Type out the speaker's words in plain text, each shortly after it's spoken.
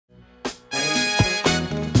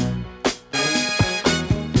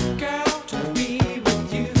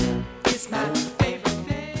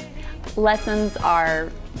Lessons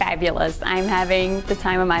are fabulous. I'm having the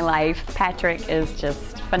time of my life. Patrick is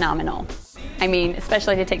just phenomenal. I mean,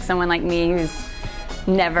 especially to take someone like me who's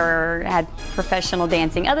never had professional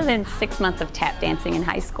dancing other than 6 months of tap dancing in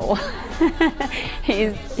high school.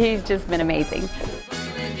 He's just been amazing.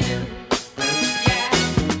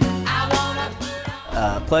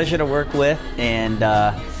 Pleasure to work with, and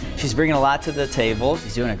she's bringing a lot to the table.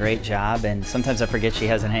 She's doing a great job, and sometimes I forget she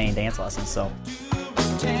hasn't had any dance lessons. So.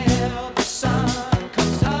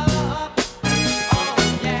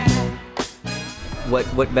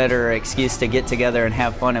 What better excuse to get together and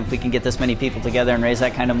have fun if we can get this many people together and raise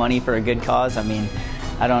that kind of money for a good cause? I mean,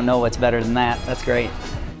 I don't know what's better than that. That's great.